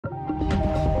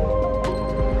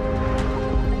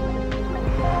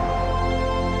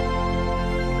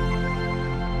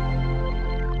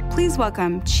Please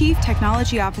welcome Chief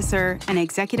Technology Officer and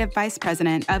Executive Vice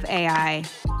President of AI,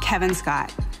 Kevin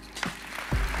Scott.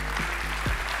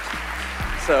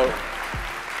 So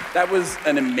that was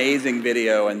an amazing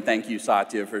video, and thank you,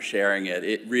 Satya, for sharing it.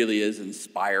 It really is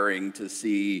inspiring to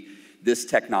see this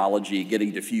technology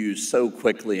getting diffused so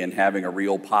quickly and having a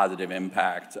real positive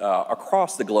impact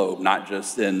across the globe, not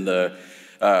just in the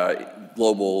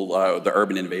the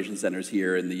urban innovation centers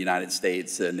here in the United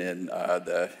States and in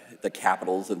the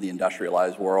capitals of the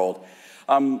industrialized world.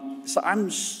 So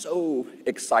I'm so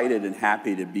excited and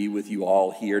happy to be with you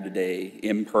all here today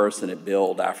in person at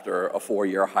Build after a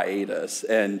 4-year hiatus.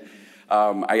 And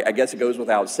I guess it goes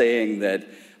without saying that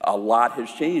a lot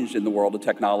has changed in the world of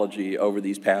technology over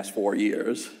these past 4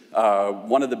 years.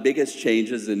 One of the biggest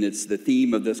changes, and it's the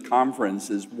theme of this conference,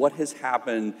 is what has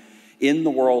happened in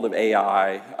the world of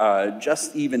AI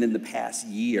just even in the past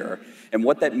year, and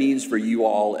what that means for you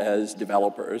all as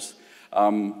developers.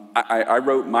 I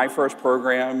wrote my first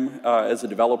program as a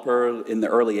developer in the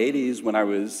early 80s when I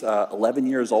was 11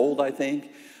 years old, I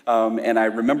think. And I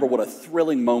remember what a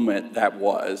thrilling moment that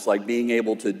was, like being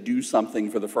able to do something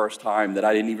for the first time that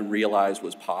I didn't even realize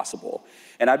was possible.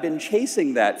 And I've been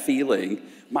chasing that feeling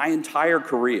my entire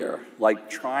career, like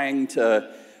trying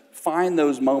to find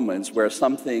those moments where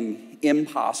something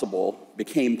impossible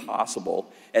became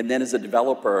possible, and then as a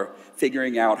developer,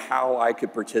 figuring out how I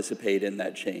could participate in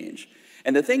that change.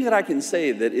 And the thing that I can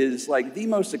say that is like the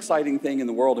most exciting thing in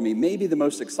the world to me, maybe the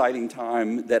most exciting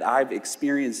time that I've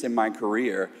experienced in my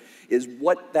career, is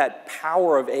what that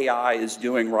power of AI is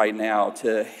doing right now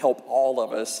to help all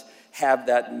of us have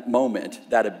that moment,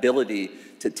 that ability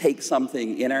to take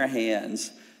something in our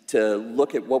hands, to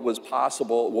look at what was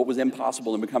possible, what was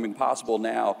impossible and becoming possible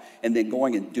now, and then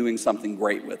going and doing something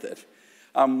great with it.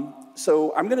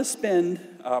 So I'm going to spend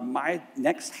my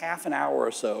next half an hour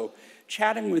or so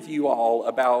chatting with you all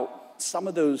about some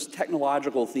of those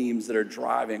technological themes that are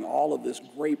driving all of this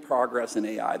great progress in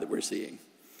AI that we're seeing.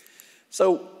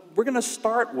 So we're going to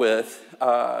start with,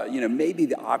 maybe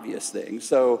the obvious thing.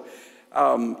 So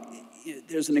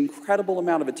there's an incredible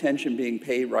amount of attention being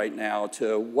paid right now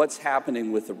to what's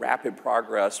happening with the rapid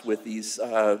progress with these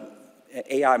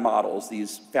AI models,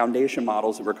 these foundation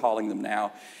models that we're calling them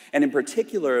now, and in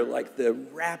particular, like the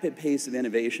rapid pace of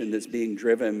innovation that's being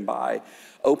driven by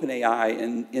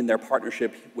OpenAI in their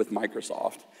partnership with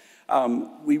Microsoft.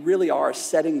 We really are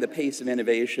setting the pace of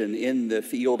innovation in the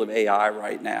field of AI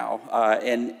right now,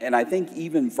 and I think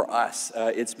even for us,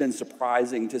 it's been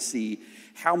surprising to see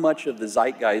how much of the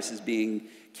zeitgeist is being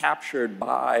captured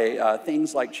by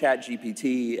things like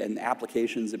ChatGPT and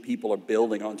applications that people are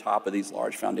building on top of these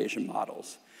large foundation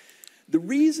models. The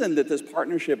reason that this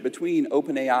partnership between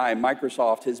OpenAI and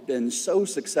Microsoft has been so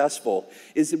successful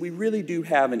is that we really do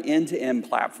have an end-to-end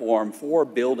platform for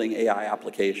building AI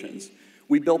applications.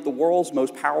 We built the world's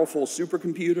most powerful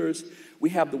supercomputers. We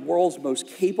have the world's most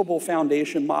capable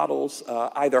foundation models,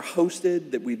 either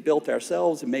hosted that we built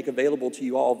ourselves and make available to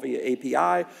you all via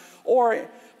API, or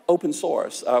open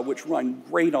source, which run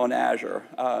great on Azure.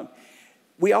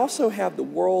 We also have the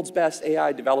world's best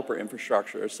AI developer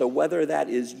infrastructure. So whether that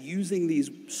is using these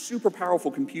super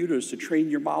powerful computers to train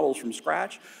your models from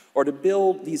scratch, or to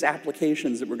build these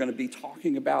applications that we're going to be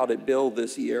talking about at Build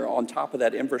this year on top of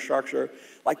that infrastructure,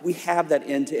 like we have that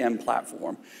end-to-end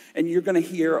platform. And you're going to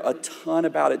hear a ton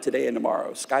about it today and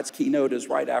tomorrow. Scott's keynote is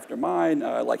right after mine.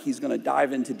 He's going to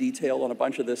dive into detail on a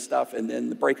bunch of this stuff, and then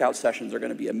the breakout sessions are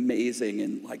going to be amazing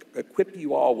and like equip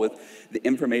you all with the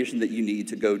information that you need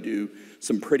to go do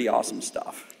some pretty awesome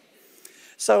stuff.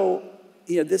 So,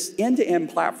 this end-to-end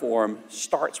platform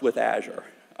starts with Azure.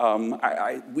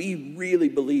 We really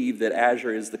believe that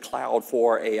Azure is the cloud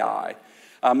for AI.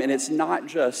 And it's not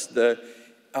just the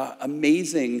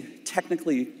amazing,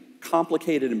 technically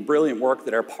complicated and brilliant work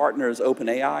that our partners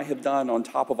OpenAI have done on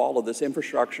top of all of this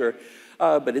infrastructure,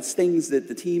 but it's things that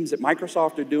the teams at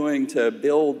Microsoft are doing to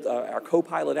build our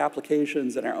Copilot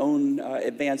applications and our own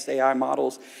advanced AI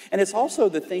models. And it's also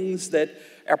the things that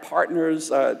our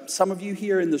partners, some of you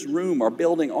here in this room, are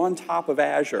building on top of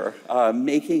Azure,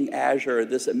 making Azure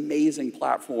this amazing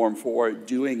platform for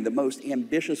doing the most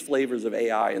ambitious flavors of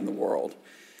AI in the world.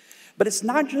 But it's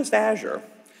not just Azure.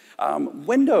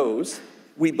 Windows,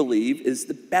 we believe, is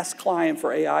the best client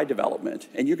for AI development.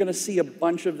 And you're going to see a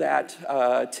bunch of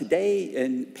that today,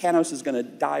 and Panos is going to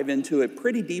dive into it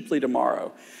pretty deeply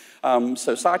tomorrow.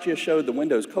 So Satya showed the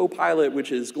Windows Copilot,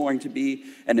 which is going to be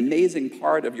an amazing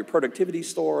part of your productivity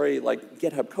story. Like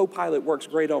GitHub Copilot works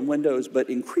great on Windows, but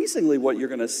increasingly what you're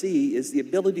going to see is the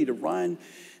ability to run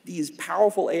these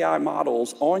powerful AI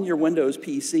models on your Windows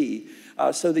PC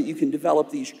so that you can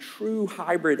develop these true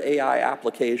hybrid AI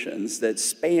applications that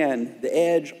span the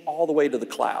edge all the way to the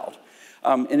cloud.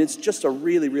 And it's just a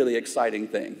really, really exciting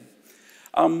thing.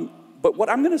 But what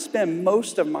I'm going to spend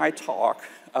most of my talk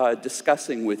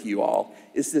discussing with you all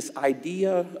is this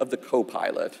idea of the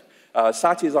Copilot.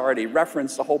 Satya's already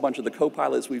referenced a whole bunch of the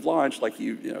Copilots we've launched. Like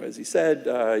as he said,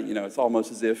 it's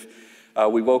almost as if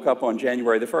we woke up on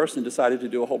January the 1st and decided to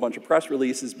do a whole bunch of press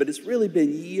releases, but it's really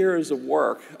been years of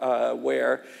work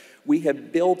where we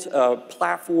have built a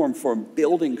platform for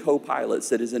building Copilots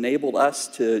that has enabled us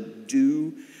to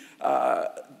do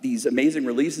these amazing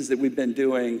releases that we've been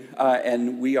doing,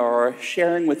 and we are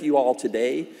sharing with you all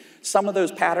today some of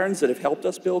those patterns that have helped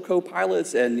us build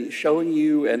Copilots and showing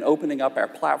you and opening up our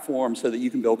platform so that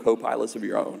you can build Copilots of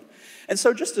your own. And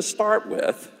so just to start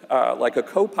with, like a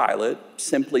Copilot,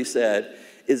 simply said,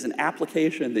 is an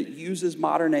application that uses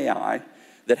modern AI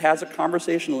that has a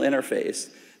conversational interface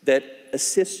that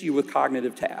assists you with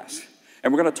cognitive tasks.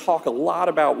 And we're going to talk a lot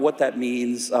about what that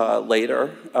means later.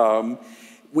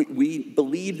 We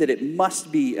believe that it must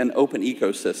be an open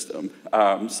ecosystem.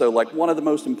 So like one of the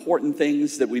most important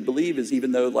things that we believe is,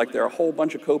 even though like there are a whole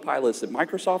bunch of Copilots that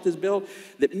Microsoft has built,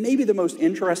 that maybe the most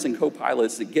interesting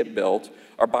Copilots that get built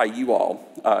are by you all,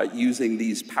 using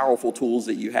these powerful tools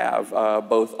that you have,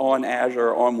 both on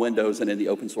Azure, on Windows, and in the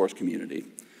open source community.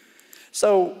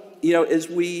 So, as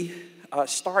we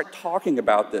start talking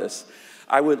about this,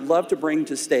 I would love to bring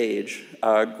to stage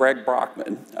Greg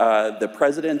Brockman, the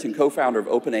president and co-founder of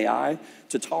OpenAI,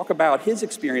 to talk about his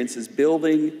experiences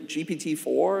building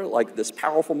GPT-4, like this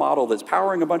powerful model that's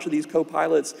powering a bunch of these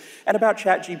Copilots, and about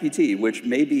ChatGPT, which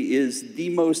maybe is the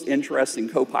most interesting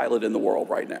Copilot in the world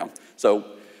right now. So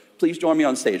please join me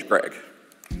on stage, Greg.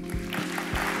 Good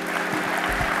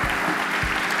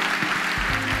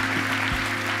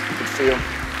to see you.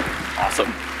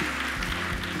 Awesome.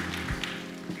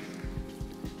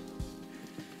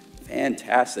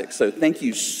 Fantastic. So thank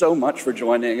you so much for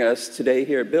joining us today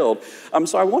here at Build.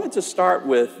 So I wanted to start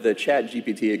with the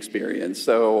ChatGPT experience.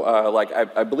 So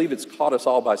I believe it's caught us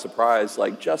all by surprise,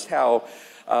 like just how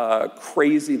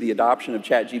crazy the adoption of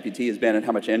ChatGPT has been and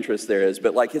how much interest there is.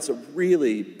 But like it's a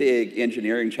really big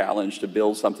engineering challenge to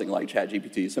build something like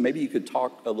ChatGPT. So maybe you could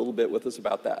talk a little bit with us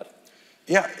about that.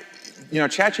 Yeah,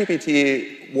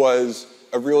 ChatGPT was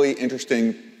a really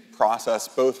interesting process,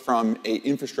 both from an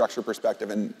infrastructure perspective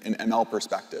and an ML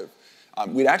perspective.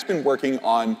 We'd actually been working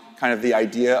on kind of the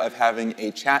idea of having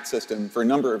a chat system for a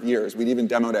number of years. We'd even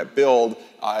demoed at Build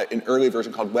an early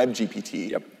version called WebGPT.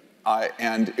 Yep.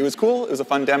 And it was cool. It was a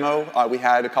fun demo. We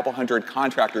had a couple hundred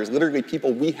contractors, literally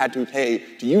people we had to pay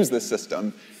to use this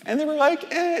system. And they were like,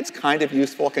 it's kind of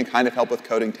useful, can kind of help with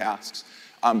coding tasks.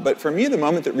 But for me, the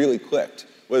moment that really clicked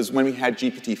was when we had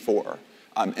GPT-4.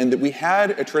 And that we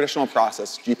had a traditional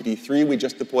process. GPT-3, we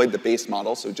just deployed the base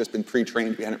model, so just been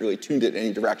pre-trained. We hadn't really tuned it in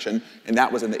any direction, and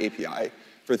that was in the API.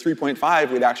 For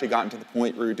 3.5, we'd actually gotten to the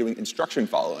point where we were doing instruction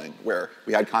following, where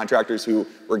we had contractors who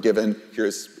were given,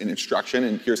 here's an instruction,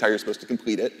 and here's how you're supposed to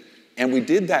complete it. And we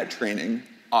did that training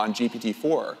on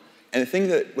GPT-4. And the thing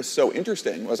that was so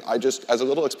interesting was I just, as a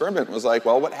little experiment, was like,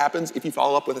 well, what happens if you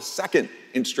follow up with a second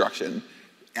instruction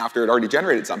after it already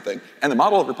generated something? And the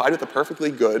model replied with a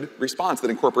perfectly good response that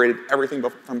incorporated everything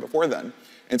from before then.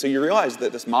 And so you realize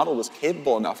that this model was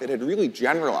capable enough. It had really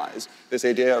generalized this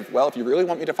idea of, well, if you really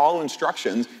want me to follow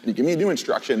instructions, and you give me a new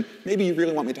instruction, maybe you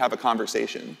really want me to have a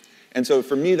conversation. And so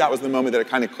for me, that was the moment that it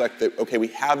kind of clicked that, okay, we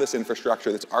have this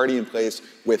infrastructure that's already in place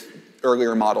with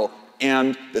earlier model,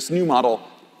 and this new model,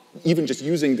 even just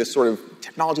using this sort of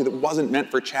technology that wasn't meant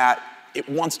for chat, it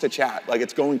wants to chat, like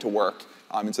it's going to work.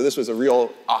 And so this was a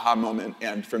real aha moment,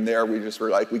 and from there we just were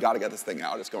like, we got to get this thing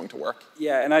out, it's going to work.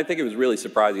 Yeah, and I think it was really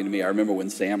surprising to me. I remember when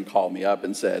Sam called me up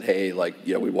and said, hey,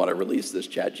 we want to release this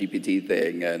ChatGPT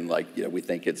thing, and we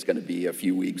think it's going to be a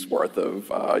few weeks worth of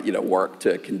work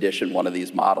to condition one of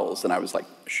these models. And I was like,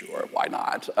 sure, why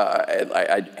not? And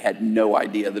I had no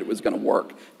idea that it was going to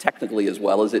work technically as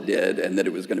well as it did, and that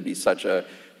it was going to be such a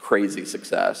crazy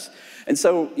success. And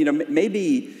so,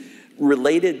 maybe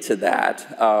related to that,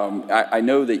 I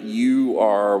know that you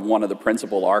are one of the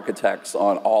principal architects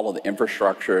on all of the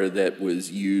infrastructure that was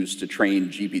used to train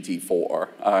GPT-4.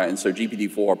 And so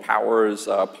GPT-4 powers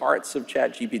parts of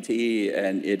ChatGPT,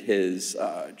 and it has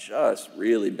just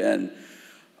really been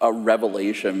a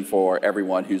revelation for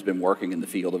everyone who's been working in the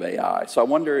field of AI. So I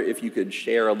wonder if you could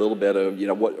share a little bit of,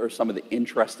 what are some of the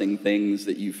interesting things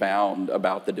that you found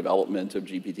about the development of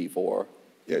GPT-4?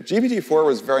 Yeah, GPT-4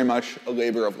 was very much a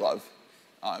labor of love.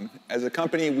 As a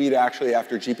company, we'd actually,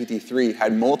 after GPT-3,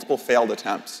 had multiple failed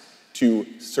attempts to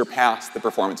surpass the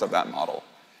performance of that model.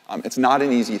 It's not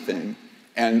an easy thing.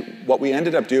 And what we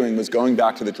ended up doing was going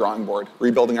back to the drawing board,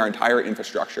 rebuilding our entire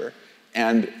infrastructure.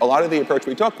 And a lot of the approach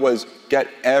we took was get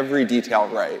every detail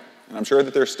right. And I'm sure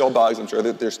that there's still bugs. I'm sure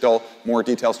that there's still more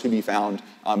details to be found.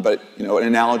 But an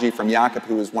analogy from Jakob,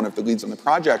 who is one of the leads on the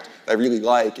project, that I really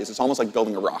like is it's almost like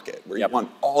building a rocket, where you want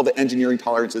all the engineering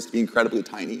tolerances to be incredibly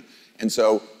tiny. And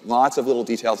so lots of little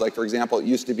details. Like, for example, it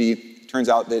used to be, turns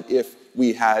out that if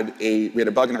we had a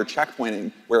bug in our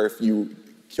checkpointing, where if you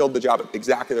killed the job at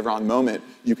exactly the wrong moment,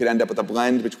 you could end up with a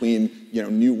blend between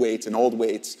new weights and old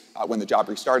weights when the job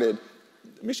restarted.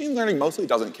 Machine learning mostly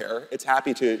doesn't care. It's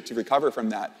happy to recover from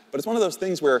that. But it's one of those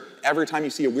things where every time you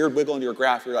see a weird wiggle in your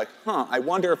graph, you're like, I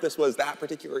wonder if this was that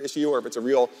particular issue or if it's a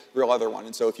real other one.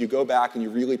 And so if you go back and you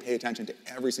really pay attention to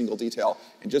every single detail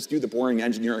and just do the boring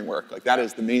engineering work, like that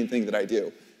is the main thing that I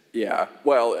do. Yeah,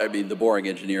 well, I mean, the boring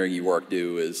engineering you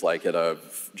do is like at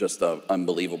just an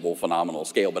unbelievable, phenomenal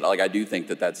scale. But like, I do think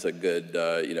that that's a good,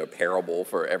 parable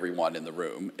for everyone in the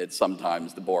room. It's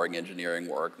sometimes the boring engineering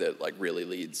work that like really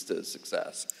leads to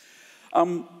success.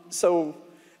 So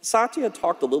Satya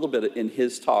talked a little bit in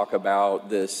his talk about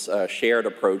this shared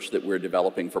approach that we're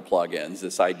developing for plugins.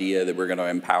 This idea that we're going to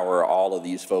empower all of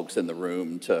these folks in the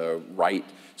room to write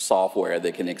software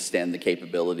that can extend the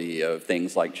capability of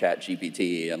things like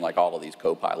ChatGPT and like all of these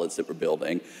co-pilots that we're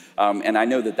building. And I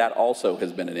know that that also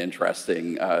has been an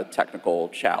interesting technical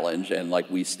challenge, and like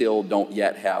we still don't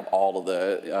yet have all of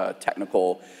the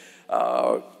technical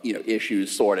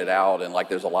issues sorted out, and like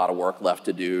there's a lot of work left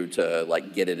to do to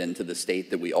like get it into the state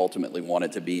that we ultimately want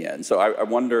it to be in. So I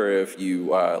wonder if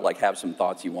you have some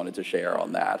thoughts you wanted to share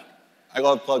on that. I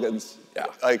love plugins. Yeah.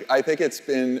 I think it's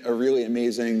been a really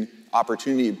amazing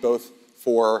opportunity both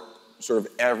for sort of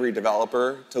every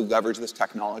developer to leverage this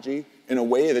technology in a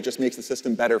way that just makes the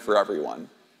system better for everyone.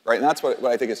 Right? And that's what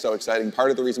I think is so exciting.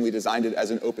 Part of the reason we designed it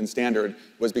as an open standard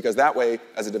was because that way,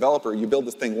 as a developer, you build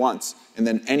this thing once, and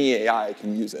then any AI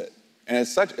can use it. And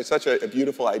it's such a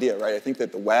beautiful idea, right? I think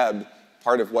that the web,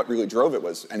 part of what really drove it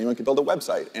was anyone could build a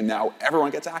website, and now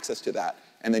everyone gets access to that.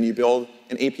 And then you build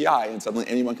an API, and suddenly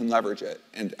anyone can leverage it.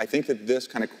 And I think that this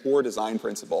kind of core design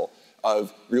principle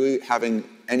of really having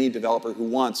any developer who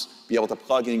wants be able to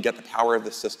plug in, get the power of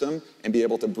the system, and be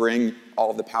able to bring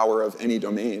all of the power of any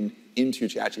domain into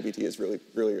ChatGPT is really,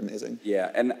 really amazing.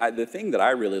 Yeah, and the thing that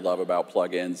I really love about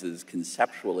plugins is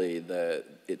conceptually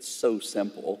it's so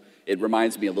simple. It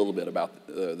reminds me a little bit about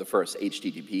the first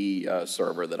HTTP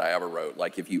server that I ever wrote.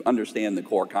 Like if you understand the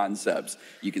core concepts,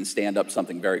 you can stand up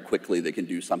something very quickly that can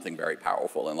do something very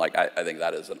powerful. And like I think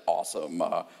that is an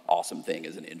awesome thing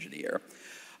as an engineer.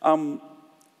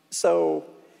 So,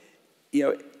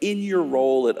 in your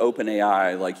role at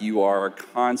OpenAI, like you are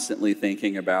constantly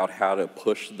thinking about how to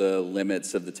push the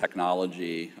limits of the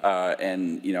technology.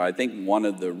 And I think one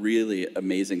of the really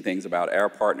amazing things about our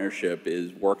partnership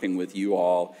is working with you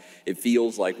all. It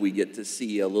feels like we get to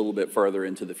see a little bit further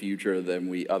into the future than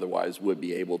we otherwise would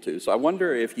be able to. So I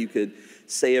wonder if you could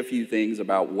say a few things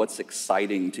about what's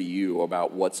exciting to you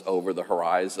about what's over the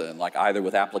horizon, like either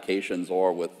with applications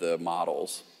or with the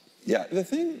models. Yeah, the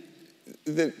thing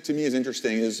that to me is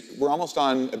interesting is we're almost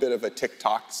on a bit of a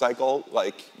TikTok cycle,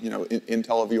 like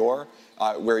Intel of yore,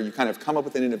 where you kind of come up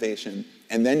with an innovation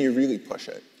and then you really push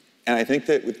it. And I think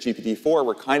that with GPT-4,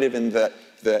 we're kind of in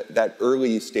that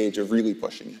early stage of really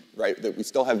pushing it, right? That we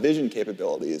still have vision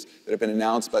capabilities that have been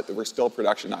announced, but that we're still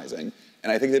productionizing.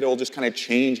 And I think that it'll just kind of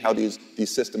change how these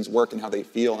systems work and how they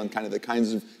feel and kind of the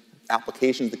kinds of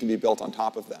applications that can be built on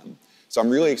top of them. So I'm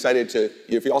really excited to,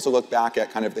 if you also look back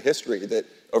at kind of the history, that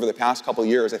over the past couple of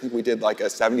years, I think we did like a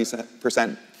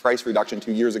 70% price reduction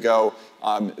 2 years ago.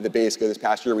 Basically this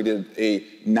past year, we did a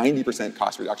 90%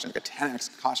 cost reduction, like a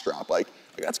 10x cost drop. Like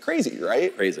that's crazy,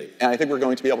 right? Crazy. And I think we're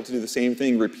going to be able to do the same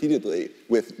thing repeatedly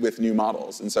with new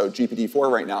models. And so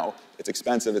GPT-4 right now, it's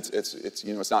expensive.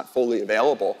 It's not fully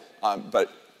available,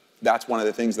 but that's one of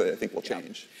the things that I think will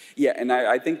change. Yeah, and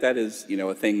I think that is,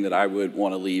 a thing that I would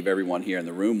want to leave everyone here in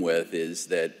the room with is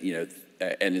that,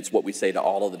 and it's what we say to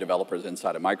all of the developers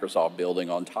inside of Microsoft building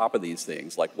on top of these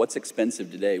things. Like what's expensive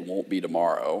today won't be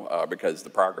tomorrow because the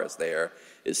progress there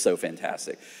is so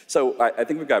fantastic. So I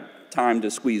think we've got time to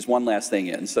squeeze one last thing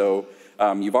in. So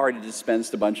you've already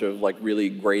dispensed a bunch of like really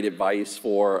great advice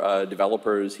for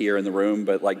developers here in the room,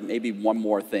 but like maybe one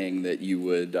more thing that you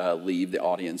would leave the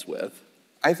audience with.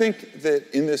 I think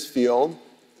that in this field,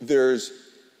 the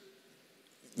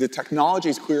technology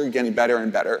is clearly getting better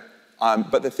and better.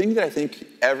 But the thing that I think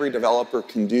every developer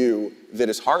can do that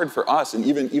is hard for us and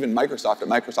even Microsoft at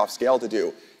Microsoft scale to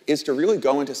do is to really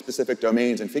go into specific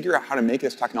domains and figure out how to make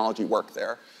this technology work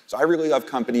there. So I really love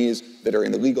companies that are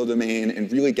in the legal domain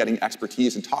and really getting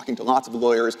expertise and talking to lots of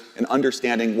lawyers and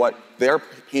understanding what their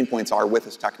pain points are with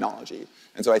this technology.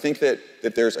 And so I think that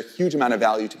there's a huge amount of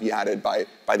value to be added by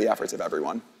the efforts of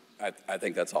everyone. I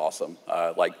think that's awesome.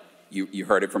 Like you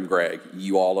heard it from Greg,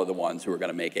 you all are the ones who are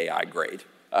going to make AI great.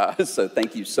 So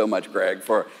thank you so much, Greg,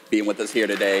 for being with us here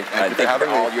today. Thank you for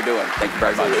all you're doing. Thank you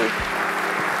very much.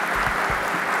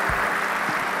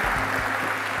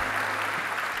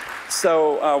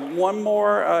 So one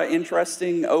more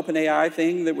interesting OpenAI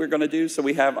thing that we're going to do. So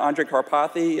we have Andre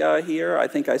Karpathy here. I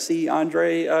think I see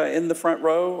Andre in the front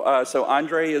row. So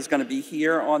Andre is going to be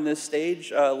here on this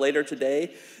stage later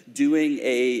today doing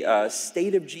a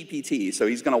state of GPT. So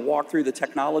he's going to walk through the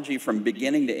technology from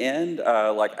beginning to end.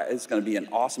 Like it's going to be an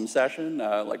awesome session,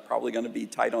 like probably going to be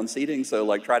tight on seating. So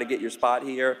like try to get your spot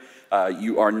here.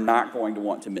 You are not going to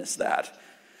want to miss that.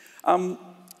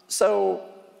 So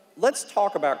let's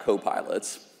talk about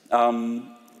copilots.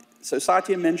 So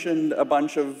Satya mentioned a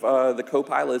bunch of the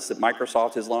copilots that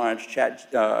Microsoft has launched,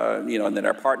 and that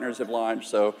our partners have launched.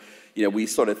 So, we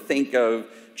sort of think of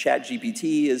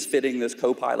ChatGPT as fitting this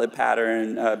copilot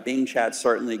pattern. Bing Chat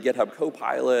certainly, GitHub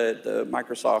Copilot, the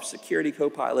Microsoft Security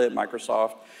Copilot,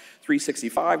 Microsoft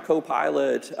 365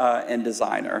 Copilot, and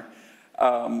Designer.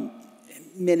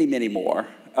 Many, many more.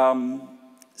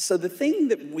 So the thing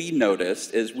that we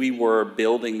noticed as we were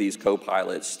building these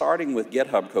copilots, starting with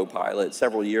GitHub Copilot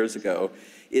several years ago,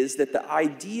 is that the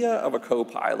idea of a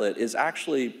copilot is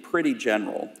actually pretty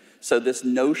general. So this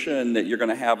notion that you're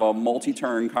going to have a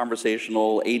multi-turn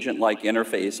conversational agent-like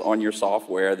interface on your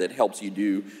software that helps you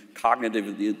do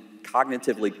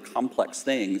cognitively complex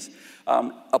things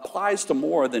applies to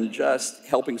more than just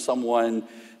helping someone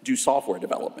do software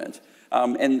development.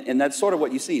 And that's sort of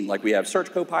what you've seen. Like we have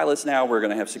search copilots now, we're going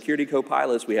to have security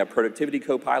copilots, we have productivity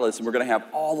copilots, and we're going to have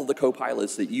all of the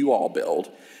copilots that you all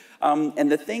build.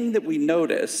 And the thing that we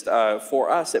noticed for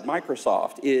us at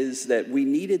Microsoft is that we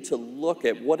needed to look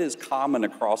at what is common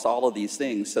across all of these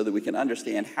things so that we can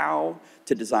understand how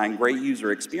to design great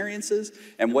user experiences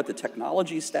and what the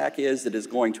technology stack is that is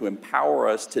going to empower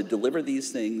us to deliver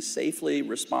these things safely,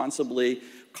 responsibly,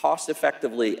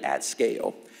 cost-effectively at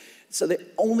scale. So the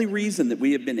only reason that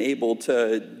we have been able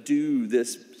to do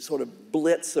this sort of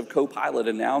blitz of Copilot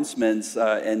announcements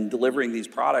and delivering these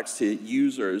products to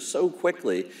users so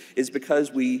quickly is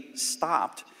because we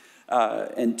stopped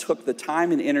and took the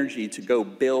time and energy to go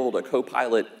build a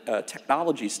Copilot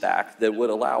technology stack that would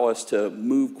allow us to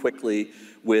move quickly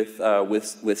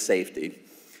with safety.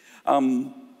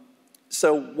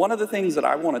 So one of the things that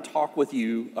I want to talk with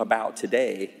you about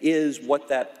today is what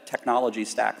that technology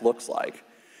stack looks like.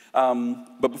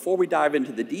 But before we dive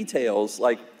into the details,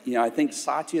 I think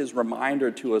Satya's reminder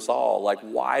to us all,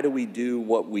 why do we do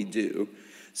what we do?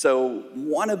 So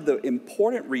one of the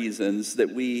important reasons that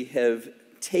we have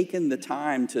taken the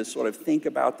time to sort of think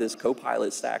about this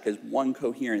Copilot stack as one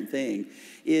coherent thing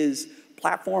is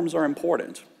platforms are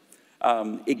important.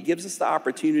 It gives us the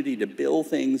opportunity to build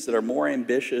things that are more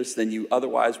ambitious than you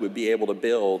otherwise would be able to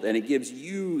build, and it gives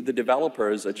you, the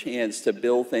developers, a chance to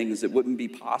build things that wouldn't be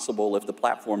possible if the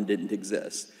platform didn't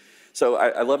exist. So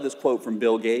I love this quote from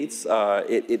Bill Gates.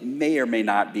 It may or may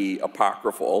not be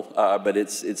apocryphal, but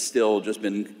it's still just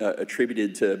been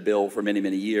attributed to Bill for many,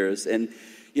 many years. And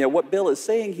what Bill is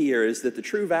saying here is that the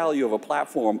true value of a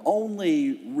platform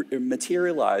only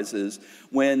materializes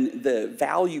when the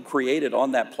value created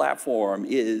on that platform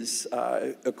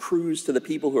accrues to the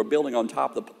people who are building on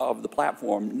top of the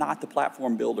platform, not the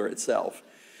platform builder itself.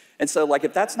 And so,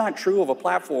 if that's not true of a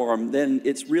platform, then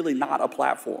it's really not a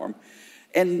platform.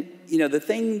 And, the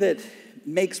thing that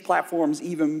makes platforms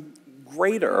even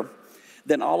greater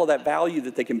than all of that value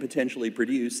that they can potentially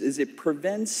produce is it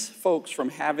prevents folks from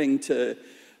having to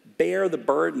bear the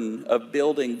burden of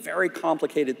building very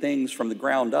complicated things from the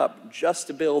ground up just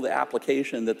to build the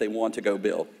application that they want to go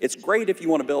build. It's great if you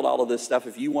want to build all of this stuff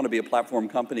if you want to be a platform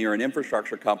company or an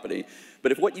infrastructure company,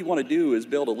 but if what you want to do is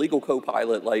build a legal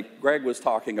copilot like Greg was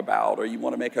talking about, or you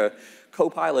want to make a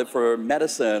copilot for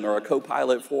medicine or a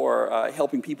copilot for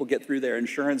helping people get through their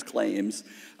insurance claims,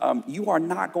 you are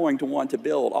not going to want to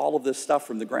build all of this stuff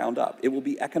from the ground up. It will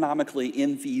be economically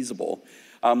infeasible.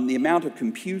 The amount of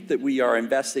compute that we are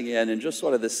investing in and just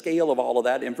sort of the scale of all of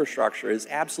that infrastructure is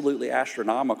absolutely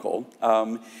astronomical.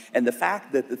 And the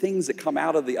fact that the things that come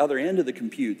out of the other end of the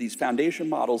compute, these foundation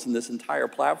models in this entire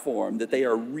platform, that they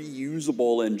are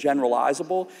reusable and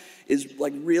generalizable is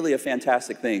really a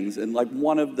fantastic thing. And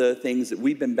one of the things that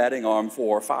we've been betting on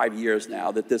for 5 years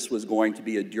now, that this was going to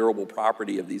be a durable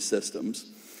property of these systems.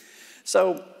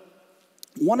 So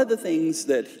One of the things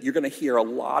that you're going to hear a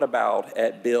lot about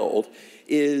at Build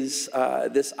is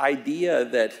this idea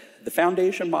that the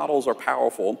foundation models are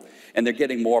powerful and they're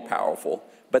getting more powerful,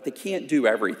 but they can't do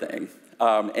everything.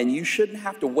 And you shouldn't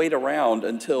have to wait around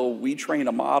until we train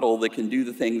a model that can do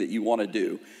the thing that you want to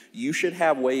do. You should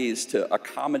have ways to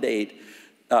accommodate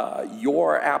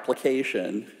your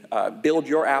application, build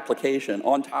your application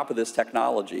on top of this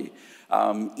technology,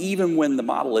 even when the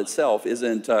model itself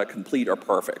isn't complete or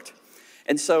perfect.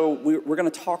 And so we're going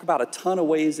to talk about a ton of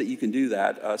ways that you can do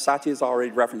that. Satya's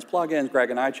already referenced plugins.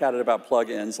 Greg and I chatted about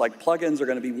plugins. Like, plugins are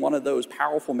going to be one of those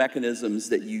powerful mechanisms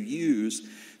that you use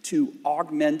to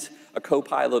augment a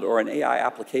Copilot or an AI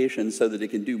application so that it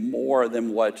can do more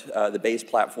than what the base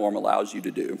platform allows you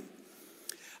to do.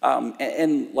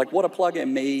 And like, what a plugin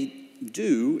may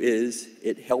do is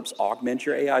it helps augment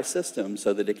your AI system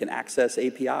so that it can access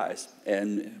APIs.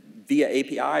 And via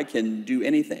API can do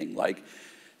anything, like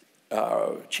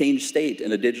change state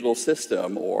in a digital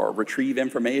system or retrieve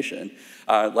information.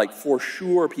 Like, for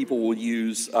sure, people will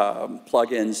use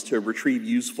plugins to retrieve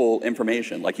useful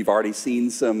information. Like, you've already seen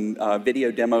some video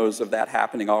demos of that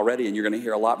happening already, and you're going to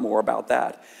hear a lot more about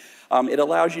that. It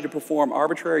allows you to perform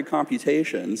arbitrary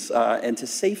computations and to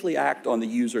safely act on the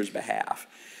user's behalf.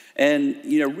 And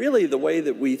really, the way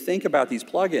that we think about these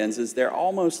plugins is they're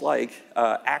almost like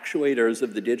actuators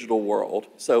of the digital world.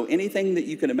 So anything that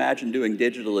you can imagine doing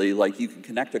digitally, like, you can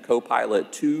connect a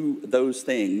Copilot to those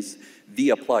things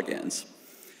via plugins.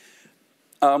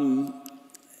 But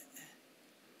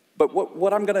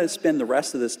what I'm going to spend the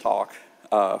rest of this talk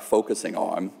focusing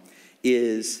on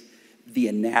is the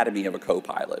anatomy of a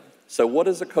Copilot. So what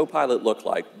does a Copilot look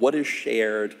like? What is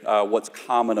shared? What's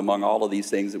common among all of these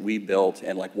things that we built?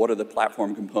 And like, what are the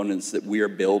platform components that we are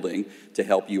building to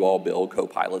help you all build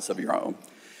Copilots of your own?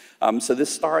 So this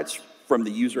starts from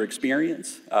the user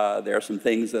experience. There are some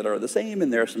things that are the same,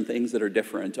 and there are some things that are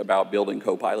different about building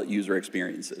Copilot user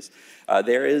experiences.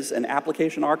 There is an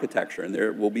application architecture, and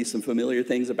there will be some familiar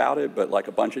things about it, but like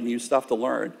a bunch of new stuff to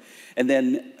learn. And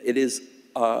then it is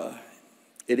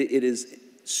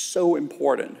so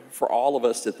important for all of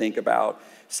us to think about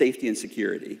safety and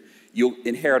security. You'll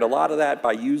inherit a lot of that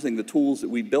by using the tools that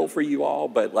we built for you all,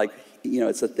 but like,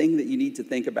 it's a thing that you need to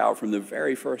think about from the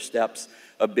very first steps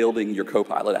of building your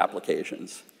Copilot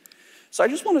applications. So I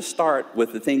just want to start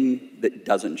with the thing that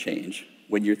doesn't change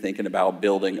when you're thinking about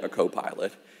building a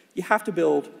Copilot. You have to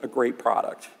build a great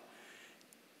product.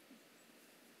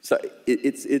 So it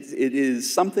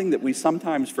is something that we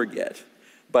sometimes forget,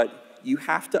 but you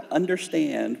have to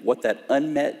understand what that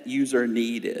unmet user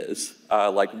need is,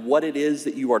 like what it is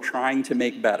that you are trying to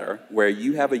make better, where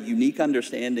you have a unique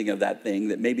understanding of that thing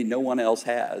that maybe no one else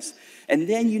has. And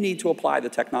then you need to apply the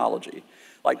technology.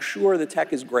 Like, sure, the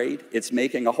tech is great. It's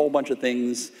making a whole bunch of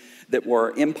things that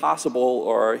were impossible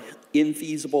or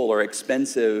infeasible or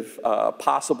expensive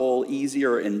possible,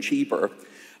 easier, and cheaper.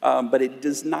 But it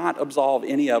does not absolve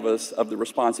any of us of the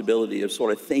responsibility of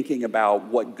sort of thinking about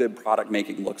what good product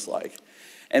making looks like.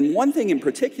 And one thing in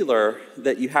particular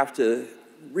that you have to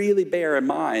really bear in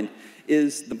mind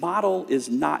is the model is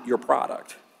not your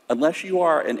product. Unless you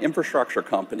are an infrastructure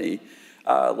company,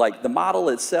 like, the model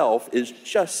itself is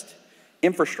just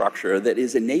infrastructure that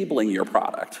is enabling your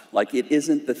product. Like, it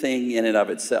isn't the thing in and of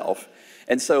itself.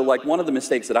 And so, like, one of the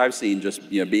mistakes that I've seen just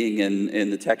being in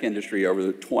the tech industry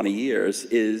over 20 years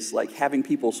is like having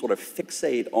people sort of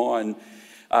fixate on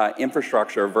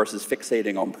infrastructure versus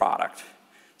fixating on product.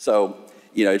 So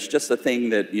it's just a thing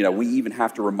that we even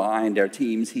have to remind our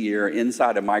teams here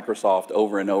inside of Microsoft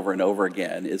over and over and over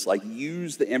again, is like,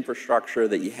 use the infrastructure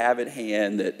that you have at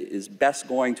hand that is best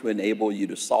going to enable you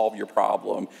to solve your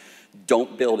problem.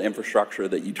 Don't build infrastructure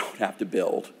that you don't have to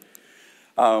build.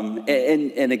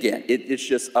 And again, it's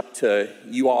just up to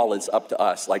you all, it's up to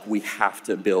us. Like, we have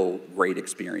to build great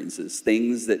experiences,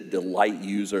 things that delight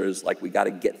users. Like, we got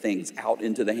to get things out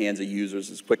into the hands of users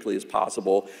as quickly as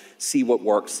possible, see what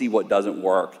works, see what doesn't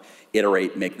work,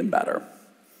 iterate, make them better.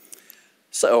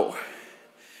 So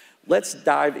let's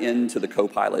dive into the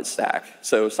Copilot stack.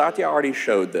 So Satya already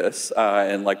showed this,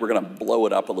 and like, we're going to blow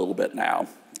it up a little bit now.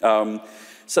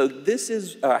 So this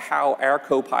is how our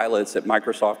Copilots at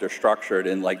Microsoft are structured,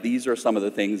 and like, these are some of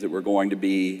the things that we're going to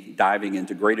be diving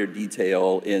into greater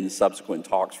detail in subsequent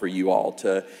talks for you all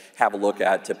to have a look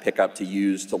at, to pick up, to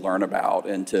use, to learn about,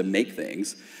 and to make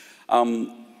things.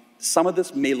 Some of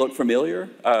this may look familiar.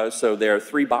 So there are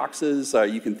 3 boxes.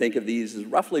 You can think of these as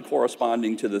roughly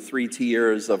corresponding to the 3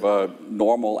 tiers of a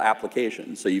normal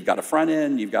application. So you've got a front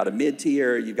end, you've got a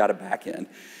mid-tier, you've got a back end.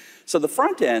 So the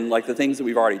front end, like the things that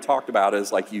we've already talked about,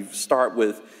 is like, you start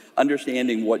with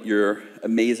understanding what your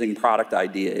amazing product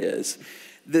idea is.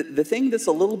 The thing that's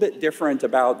a little bit different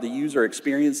about the user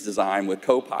experience design with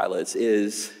copilots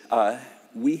is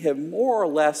we have more or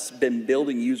less been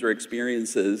building user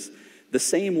experiences the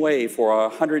same way for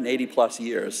 180 plus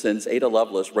years since Ada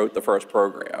Lovelace wrote the first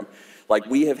program. Like,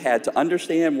 we have had to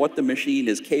understand what the machine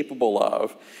is capable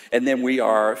of, and then we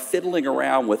are fiddling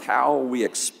around with how we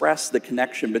express the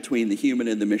connection between the human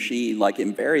and the machine, like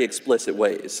in very explicit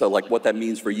ways. So like what that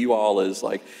means for you all is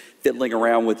like fiddling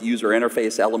around with user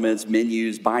interface elements,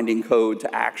 menus, binding code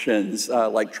to actions,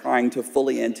 like trying to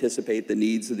fully anticipate the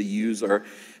needs of the user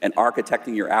and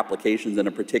architecting your applications in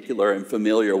a particular and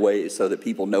familiar way so that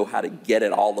people know how to get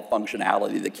at all the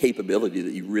functionality, the capability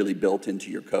that you really built into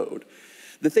your code.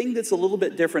 The thing that's a little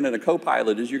bit different in a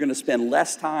Copilot is you're going to spend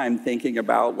less time thinking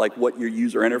about like what your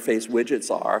user interface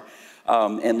widgets are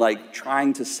and like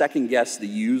trying to second guess the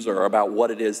user about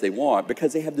what it is they want,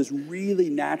 because they have this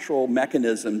really natural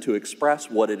mechanism to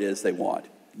express what it is they want,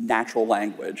 natural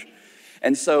language.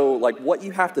 And so like what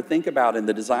you have to think about in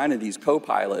the design of these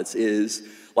Copilots is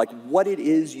like what it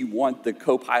is you want the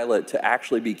Copilot to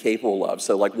actually be capable of.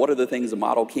 So like what are the things a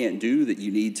model can't do that you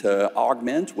need to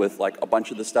augment with like a bunch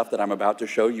of the stuff that I'm about to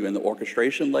show you in the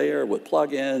orchestration layer with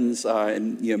plugins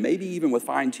and maybe even with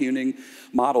fine-tuning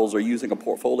models or using a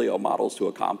portfolio of models to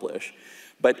accomplish.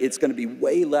 But it's going to be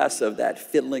way less of that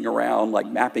fiddling around like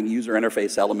mapping user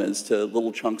interface elements to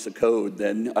little chunks of code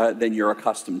than you're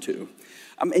accustomed to.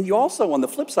 And you also, on the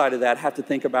flip side of that, have to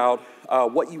think about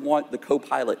what you want the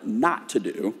Copilot not to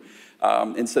do.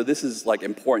 And so this is like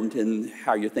important in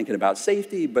how you're thinking about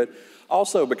safety, but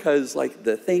also because like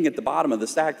the thing at the bottom of the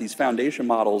stack, these foundation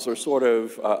models are sort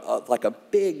of like a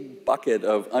big bucket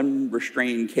of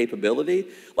unrestrained capability.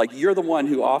 Like you're the one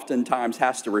who oftentimes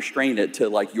has to restrain it to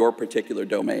like your particular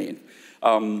domain.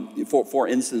 For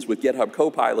instance, with GitHub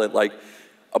Copilot, like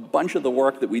a bunch of the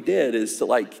work that we did is to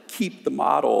like keep the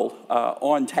model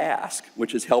on task,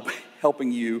 which is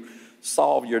helping you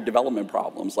solve your development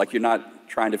problems. Like you're not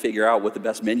trying to figure out what the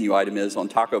best menu item is on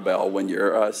Taco Bell when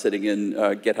you're sitting in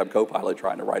GitHub Copilot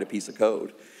trying to write a piece of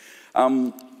code.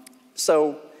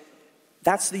 So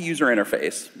that's the user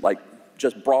interface, like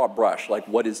just broad brush, like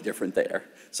what is different there.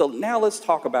 So now let's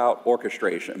talk about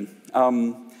orchestration.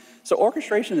 So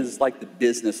orchestration is like the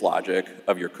business logic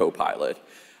of your Copilot.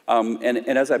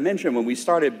 And as I mentioned, when we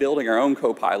started building our own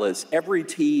Copilots, every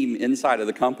team inside of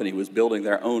the company was building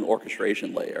their own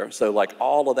orchestration layer. So like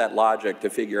all of that logic to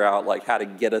figure out like how to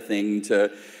get a thing to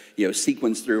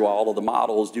sequence through all of the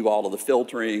models, do all of the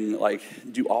filtering, like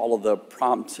do all of the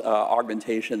prompt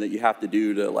augmentation that you have to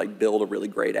do to like build a really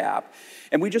great app.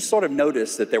 And we just sort of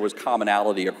noticed that there was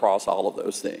commonality across all of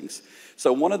those things.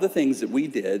 So one of the things that we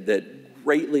did that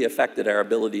greatly affected our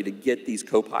ability to get these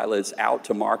Copilots out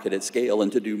to market at scale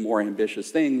and to do more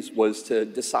ambitious things was to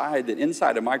decide that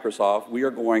inside of Microsoft, we are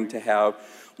going to have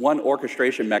one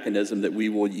orchestration mechanism that we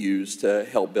will use to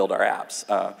help build our apps.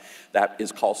 That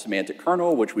is called Semantic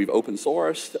Kernel, which we've open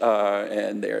sourced,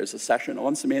 and there's a session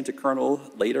on Semantic Kernel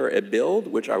later at Build,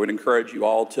 which I would encourage you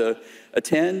all to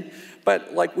attend.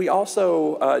 But like we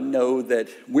also know that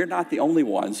we're not the only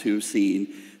ones who've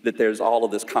seen that there's all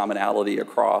of this commonality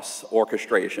across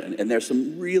orchestration. And there's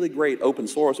some really great open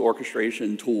source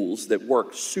orchestration tools that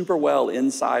work super well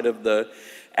inside of the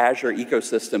Azure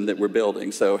ecosystem that we're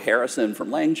building. So Harrison from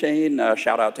LangChain,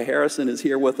 shout out to Harrison, is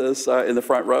here with us in the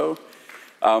front row.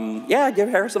 Yeah, give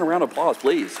Harrison a round of applause,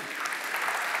 please.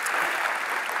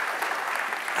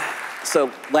 So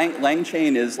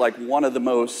LangChain is like one of the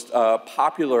most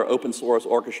popular open source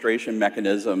orchestration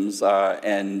mechanisms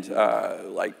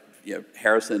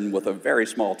Harrison, with a very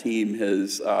small team,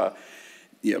 has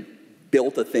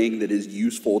built a thing that is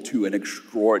useful to an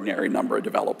extraordinary number of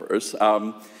developers.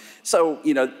 And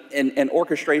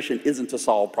orchestration isn't a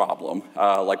solved problem.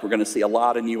 Like we're going to see a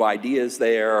lot of new ideas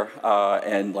there,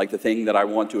 and like the thing that I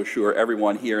want to assure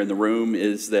everyone here in the room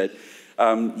is that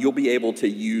you'll be able to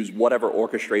use whatever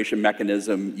orchestration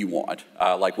mechanism you want.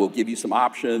 Like we'll give you some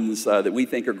options that we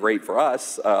think are great for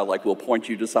us. Like we'll point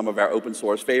you to some of our open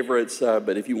source favorites,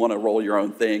 but if you want to roll your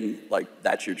own thing, like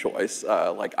that's your choice.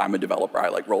 Like I'm a developer, I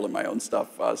like rolling my own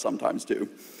stuff sometimes too.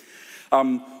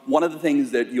 One of the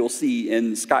things that you'll see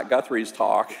in Scott Guthrie's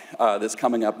talk that's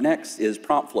coming up next is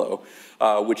prompt flow,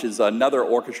 which is another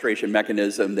orchestration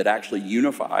mechanism that actually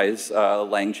unifies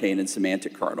LangChain and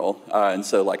Semantic Kernel. And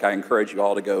so like I encourage you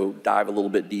all to go dive a little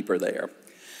bit deeper there.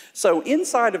 So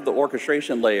inside of the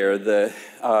orchestration layer, the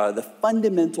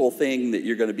fundamental thing that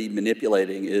you're going to be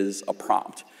manipulating is a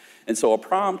prompt. And so a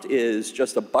prompt is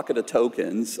just a bucket of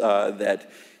tokens that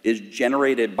is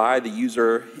generated by the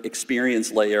user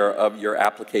experience layer of your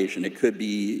application. It could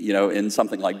be, in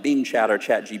something like Bing Chat or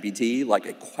ChatGPT, like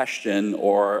a question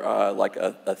or like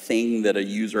a thing that a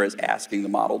user is asking the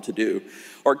model to do.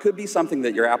 Or it could be something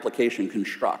that your application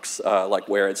constructs, like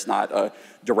where it's not a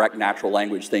direct natural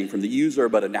language thing from the user,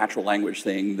 but a natural language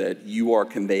thing that you are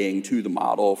conveying to the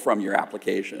model from your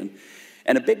application.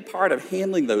 And a big part of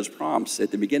handling those prompts at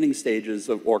the beginning stages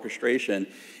of orchestration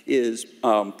is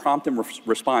prompt and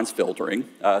response filtering.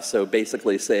 So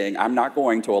basically saying, I'm not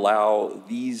going to allow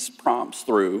these prompts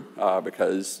through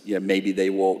because maybe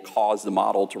they will cause the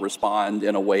model to respond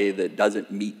in a way that doesn't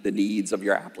meet the needs of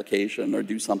your application or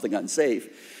do something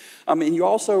unsafe. And you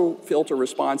also filter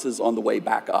responses on the way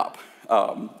back up.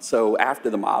 So after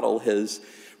the model has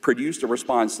produced a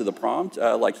response to the prompt,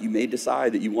 like you may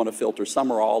decide that you want to filter some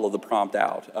or all of the prompt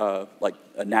out. Like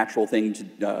a natural thing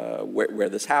to, where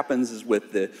this happens is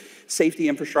with the safety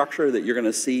infrastructure that you're going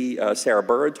to see Sarah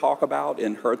Bird talk about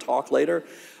in her talk later.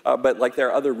 But like there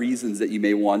are other reasons that you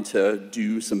may want to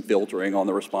do some filtering on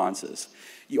the responses.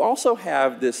 You also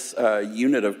have this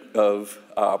unit of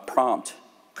prompt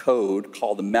code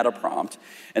called the meta prompt.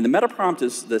 And the meta prompt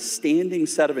is the standing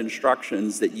set of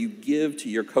instructions that you give to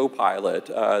your Copilot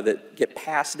that get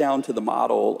passed down to the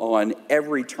model on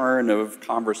every turn of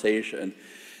conversation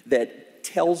that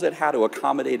tells it how to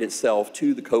accommodate itself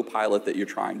to the Copilot that you're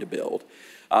trying to build.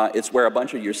 It's where a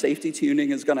bunch of your safety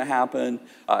tuning is going to happen.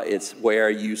 It's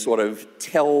where you sort of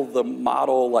tell the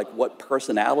model like what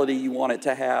personality you want it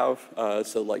to have.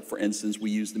 So like for instance,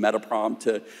 we use the meta prompt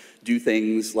to do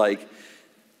things like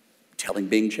telling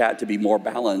Bing Chat to be more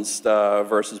balanced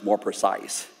versus more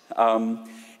precise.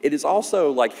 It is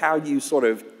also like how you sort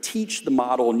of teach the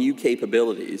model new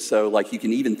capabilities. So like you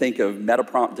can even think of meta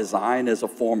prompt design as a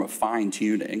form of fine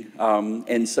tuning.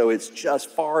 And so it's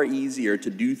just far easier to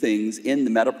do things in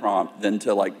the meta prompt than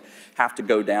to like have to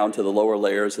go down to the lower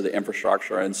layers of the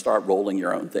infrastructure and start rolling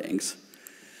your own things.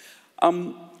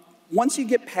 Once you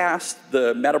get past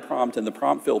the meta prompt and the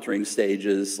prompt filtering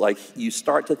stages, like you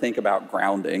start to think about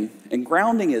grounding. And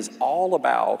grounding is all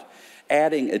about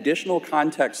adding additional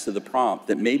context to the prompt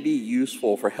that may be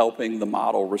useful for helping the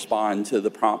model respond to the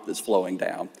prompt that's flowing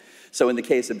down. So in the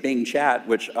case of Bing Chat,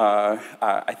 which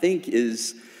I think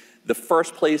is the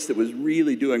first place that was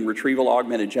really doing retrieval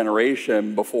augmented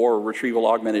generation before retrieval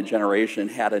augmented generation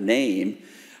had a name,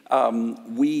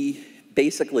 we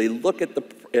basically look at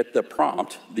the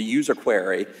prompt, the user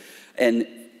query, and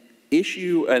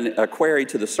issue a query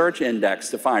to the search index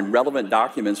to find relevant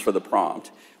documents for the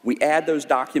prompt. We add those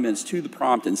documents to the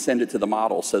prompt and send it to the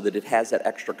model so that it has that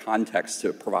extra context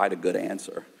to provide a good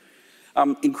answer.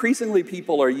 Increasingly,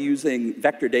 people are using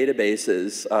vector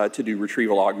databases to do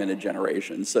retrieval augmented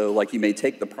generation. So like you may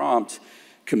take the prompt,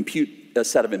 compute a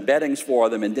set of embeddings for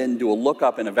them, and then do a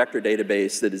lookup in a vector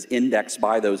database that is indexed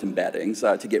by those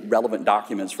embeddings to get relevant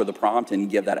documents for the prompt and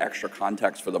give that extra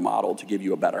context for the model to give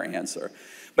you a better answer.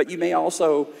 But you may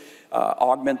also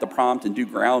augment the prompt and do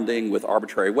grounding with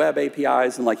arbitrary web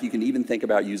APIs, and like you can even think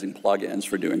about using plugins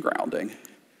for doing grounding.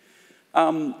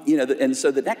 And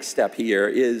so the next step here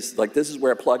is like this is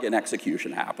where plugin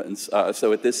execution happens.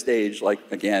 So at this stage, like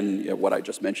again, what I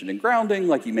just mentioned in grounding,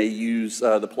 like you may use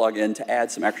the plugin to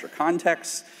add some extra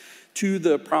context to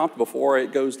the prompt before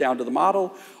it goes down to the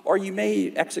model, or you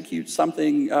may execute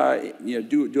something, do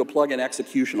a plugin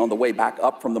execution on the way back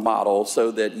up from the model so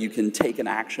that you can take an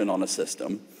action on a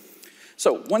system.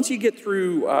 So once you get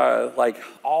through like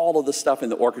all of the stuff in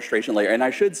the orchestration layer, and I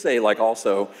should say like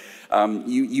also,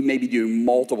 you may be doing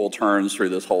multiple turns through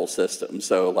this whole system.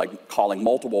 So like calling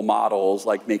multiple models,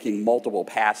 like making multiple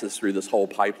passes through this whole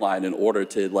pipeline in order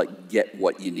to like get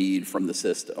what you need from the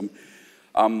system.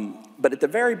 But at the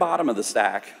very bottom of the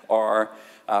stack are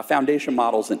foundation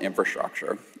models and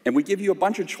infrastructure. And we give you a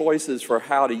bunch of choices for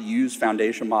how to use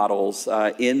foundation models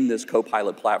in this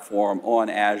Copilot platform on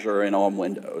Azure and on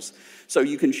Windows. So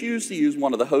you can choose to use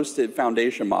one of the hosted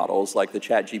foundation models like the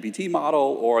ChatGPT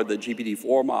model or the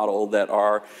GPT-4 model that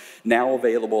are now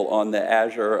available on the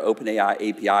Azure OpenAI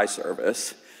API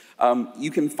service.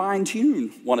 You can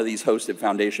fine-tune one of these hosted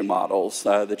foundation models.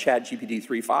 The ChatGPT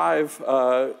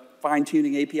 3.5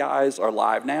 fine-tuning APIs are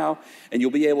live now, and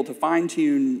you'll be able to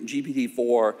fine-tune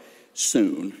GPT-4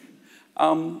 soon.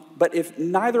 But if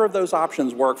neither of those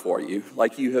options work for you,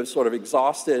 like you have sort of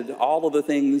exhausted all of the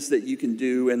things that you can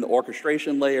do in the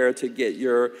orchestration layer to get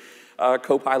your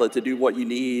Copilot to do what you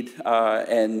need,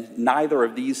 and neither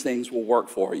of these things will work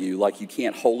for you. Like you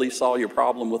can't wholly solve your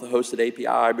problem with a hosted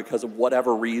API because of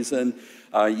whatever reason.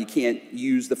 You can't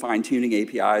use the fine-tuning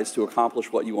APIs to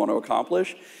accomplish what you want to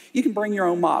accomplish. You can bring your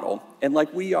own model. And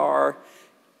like we are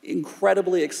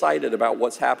incredibly excited about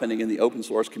what's happening in the open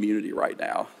source community right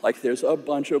now. Like, there's a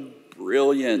bunch of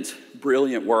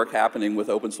brilliant work happening with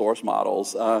open source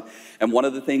models. And one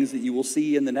of the things that you will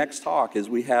see in the next talk is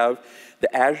we have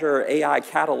the Azure AI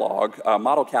catalog,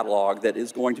 model catalog, that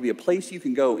is going to be a place you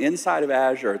can go inside of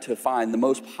Azure to find the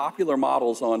most popular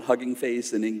models on Hugging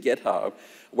Face and in GitHub,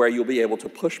 where you'll be able to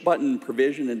push button,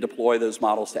 provision, and deploy those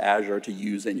models to Azure to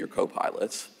use in your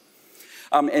copilots.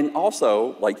 And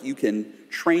also, like, you can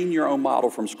train your own model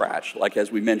from scratch. Like,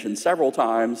 as we mentioned several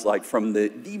times, like from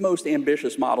the most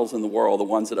ambitious models in the world, the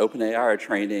ones that OpenAI are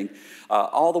training,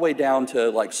 all the way down to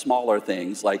like smaller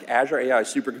things, like Azure AI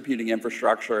supercomputing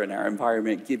infrastructure and our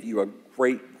environment give you a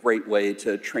great way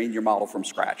to train your model from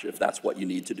scratch if that's what you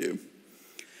need to do.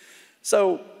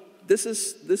 So this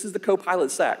is the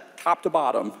Copilot stack, top to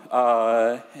bottom.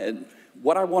 And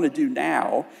what I want to do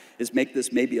now is make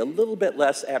this maybe a little bit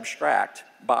less abstract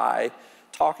by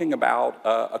talking about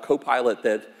a Copilot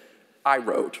that I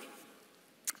wrote.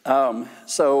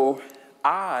 So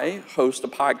I host a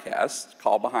podcast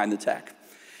called Behind the Tech.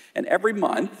 And every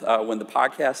month when the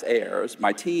podcast airs,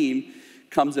 my team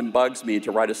comes and bugs me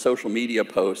to write a social media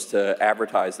post to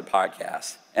advertise the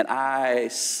podcast. And I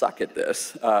suck at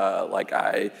this. Like,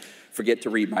 I forget to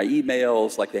read my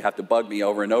emails, like they have to bug me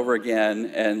over and over again,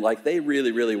 and like they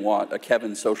really want a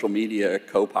Kevin social media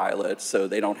Copilot so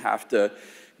they don't have to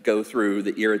go through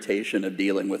the irritation of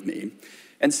dealing with me.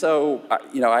 And so,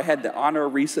 I had the honor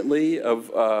recently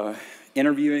of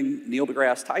interviewing Neil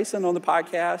deGrasse Tyson on the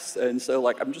podcast, and so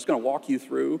like I'm just gonna walk you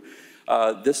through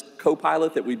this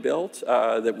Copilot that we built,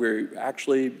 that we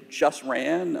actually just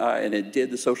ran, and it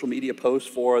did the social media post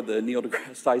for the Neil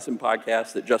deGrasse Tyson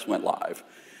podcast that just went live.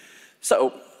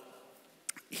 So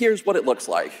here's what it looks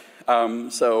like.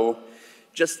 So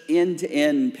just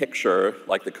end-to-end picture,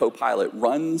 like the Copilot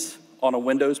runs on a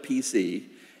Windows PC.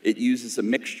 It uses a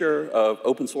mixture of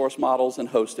open source models and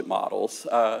hosted models.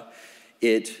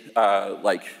 It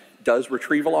does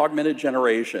retrieval augmented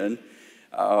generation,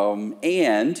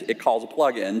 and it calls a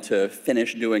plugin to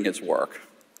finish doing its work.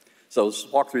 So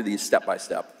let's walk through these step by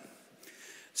step.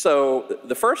 So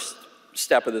the first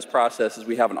step of this process is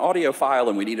we have an audio file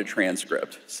and we need a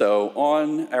transcript. So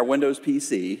on our Windows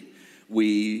PC,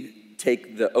 we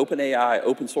take the OpenAI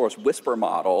open source Whisper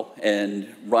model and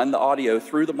run the audio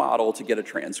through the model to get a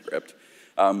transcript.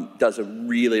 Does a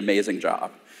really amazing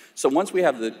job. So once we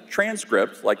have the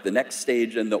transcript, like the next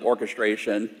stage in the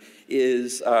orchestration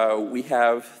is we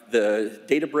have the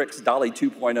Databricks DALL-E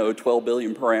 2.0 12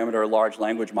 billion parameter large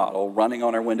language model running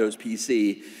on our Windows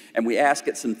PC, and we ask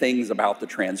it some things about the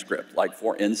transcript, like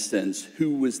for instance,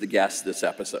 who was the guest this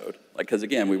episode? Like, because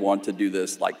again, we want to do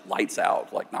this like lights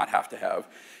out, like not have to have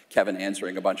Kevin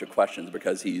answering a bunch of questions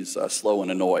because he's slow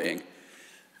and annoying.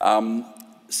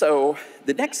 So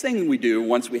the next thing we do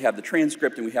once we have the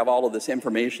transcript and we have all of this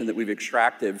information that we've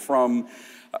extracted from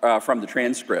the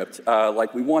transcript,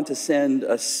 like we want to send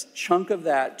a chunk of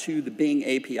that to the Bing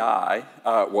API,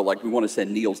 or like we want to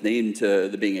send Neil's name to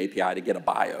the Bing API to get a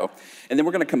bio. And then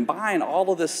we're going to combine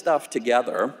all of this stuff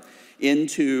together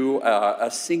into a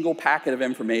single packet of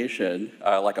information,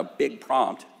 like a big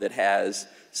prompt that has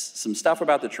some stuff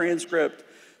about the transcript,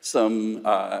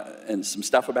 and some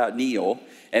stuff about Neil,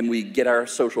 and we get our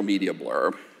social media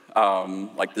blurb.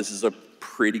 Like this is a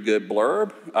pretty good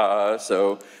blurb,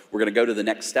 so we're gonna go to the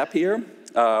next step here,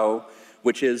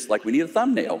 which is like we need a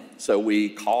thumbnail. So we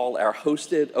call our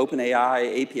hosted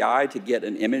OpenAI API to get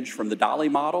an image from the DALL-E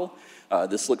model.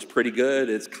 This looks pretty good,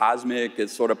 it's cosmic,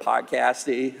 it's sort of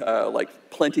podcasty,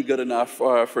 like plenty good enough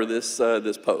for this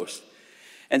post.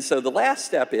 And so the last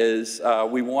step is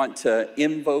we want to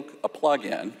invoke a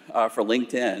plugin for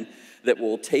LinkedIn that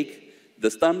will take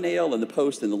this thumbnail and the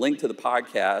post and the link to the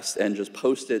podcast and just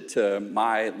post it to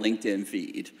my LinkedIn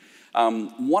feed.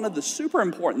 One of the super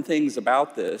important things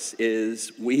about this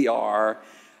is we are,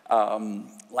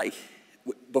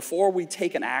 before we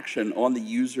take an action on the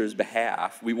user's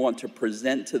behalf, we want to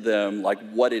present to them like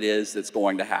what it is that's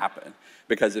going to happen.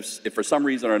 Because if for some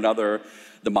reason or another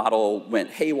the model went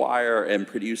haywire and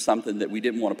produced something that we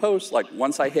didn't want to post, like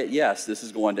once I hit yes, this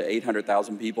is going to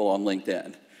 800,000 people on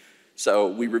LinkedIn. So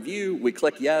we review, we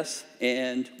click yes,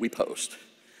 and we post.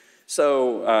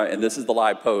 So, and this is the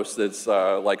live post that's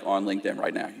like on LinkedIn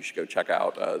right now. You should go check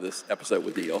out this episode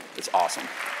with Neil. It's awesome.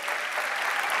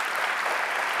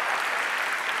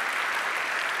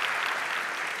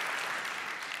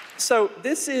 So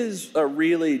this is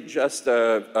really just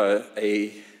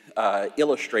a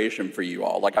illustration for you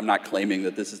all. Like, I'm not claiming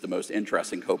that this is the most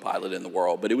interesting Copilot in the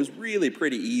world, but it was really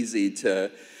pretty easy to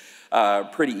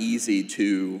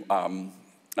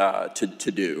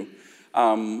do.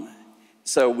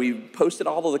 So we've posted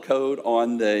all of the code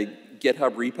on the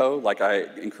GitHub repo. Like, I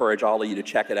encourage all of you to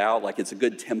check it out. Like, it's a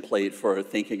good template for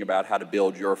thinking about how to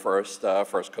build your first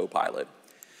Copilot.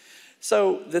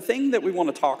 So the thing that we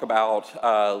want to talk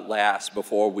about last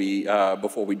before we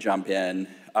jump in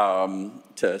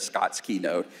to Scott's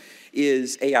keynote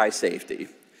is AI safety.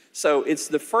 So it's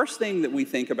the first thing that we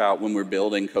think about when we're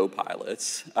building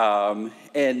Copilots,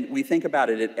 and we think about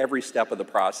it at every step of the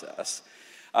process.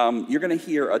 You're going to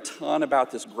hear a ton about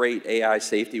this great AI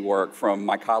safety work from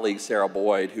my colleague Sarah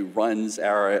Boyd, who runs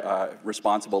our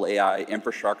responsible AI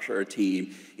infrastructure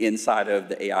team inside of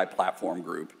the AI platform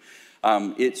group.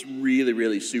 It's really,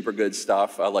 really super good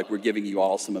stuff. Like, we're giving you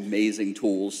all some amazing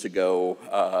tools to go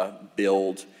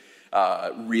build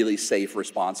really safe,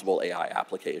 responsible AI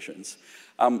applications.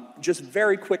 Just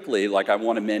very quickly, like, I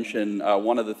want to mention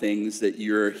one of the things that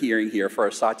you're hearing here,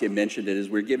 first Satya mentioned it, is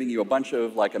we're giving you a bunch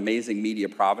of like amazing media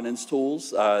provenance tools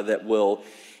that will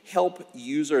help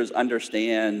users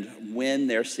understand when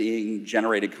they're seeing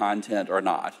generated content or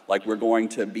not. Like, we're going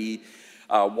to be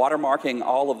watermarking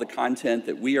all of the content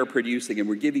that we are producing, and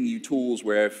we're giving you tools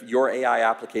where if your AI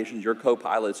applications, your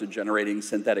Copilots are generating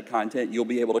synthetic content, you'll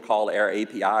be able to call our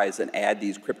APIs and add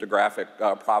these cryptographic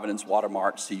provenance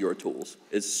watermarks to your tools.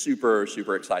 It's super,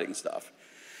 super exciting stuff.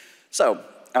 So,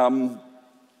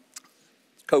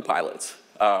 Copilots.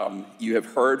 You have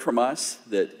heard from us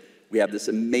that we have this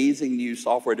amazing new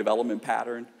software development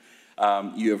pattern.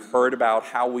 You have heard about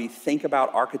how we think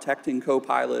about architecting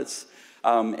Copilots.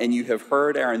 And you have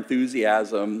heard our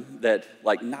enthusiasm that,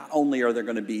 like, not only are there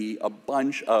going to be a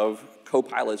bunch of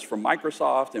Copilots from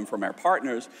Microsoft and from our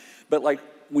partners, but like,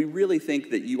 we really think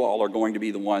that you all are going to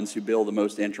be the ones who build the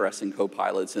most interesting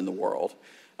Copilots in the world.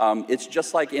 It's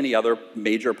just like any other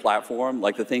major platform.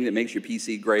 Like, the thing that makes your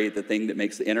PC great, the thing that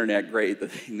makes the internet great, the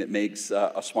thing that makes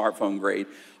a smartphone great,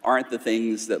 aren't the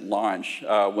things that launch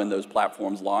when those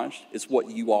platforms launch. It's what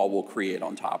you all will create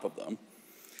on top of them.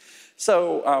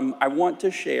 So I want to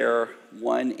share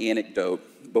one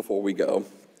anecdote before we go.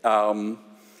 I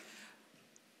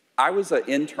was an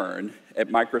intern at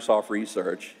Microsoft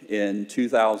Research in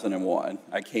 2001.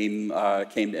 I came to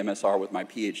MSR with my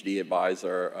PhD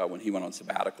advisor when he went on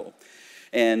sabbatical.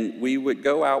 And we would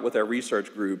go out with our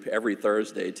research group every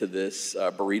Thursday to this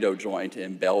burrito joint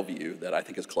in Bellevue that I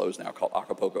think is closed now, called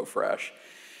Acapulco Fresh.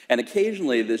 And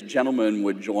occasionally this gentleman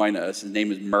would join us. His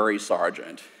name is Murray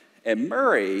Sargent. And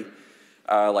Murray,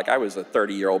 like, I was a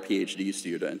 30-year-old PhD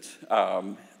student,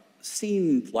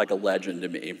 seemed like a legend to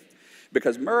me,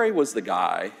 because Murray was the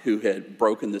guy who had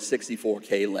broken the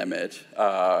 64K limit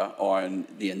on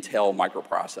the Intel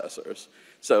microprocessors.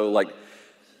 So, like,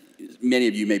 many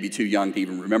of you may be too young to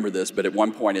even remember this, but at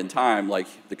one point in time, like,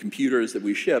 the computers that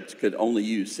we shipped could only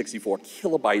use 64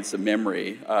 kilobytes of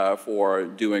memory for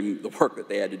doing the work that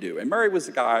they had to do. And Murray was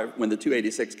the guy, when the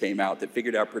 286 came out, that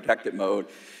figured out protected mode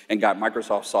and got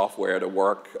Microsoft software to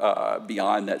work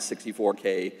beyond that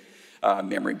 64K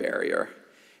memory barrier.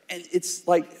 And it's,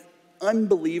 like,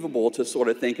 unbelievable to sort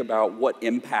of think about what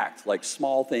impact, like,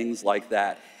 small things like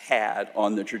that had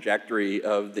on the trajectory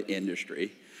of the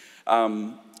industry.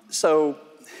 So,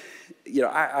 you know,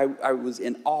 I was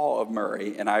in awe of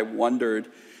Murray, and I wondered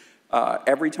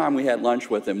every time we had lunch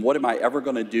with him, what am I ever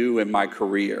going to do in my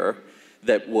career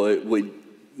that would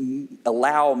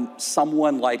allow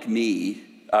someone like me,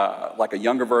 like a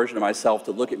younger version of myself,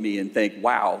 to look at me and think,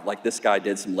 wow, like, this guy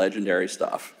did some legendary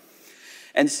stuff.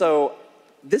 And so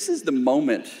this is the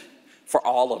moment for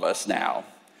all of us now.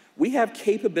 We have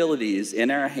capabilities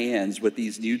in our hands with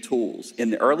these new tools in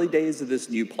the early days of this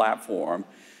new platform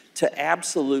to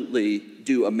absolutely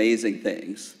do amazing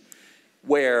things,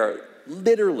 where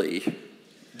literally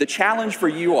the challenge for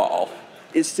you all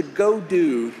is to go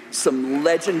do some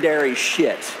legendary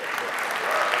shit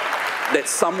that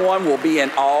someone will be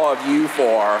in awe of you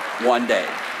for one day.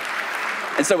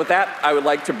 And so with that, I would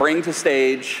like to bring to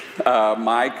stage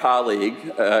my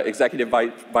colleague, Executive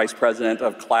Vice President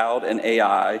of Cloud and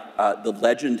AI, the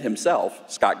legend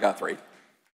himself, Scott Guthrie.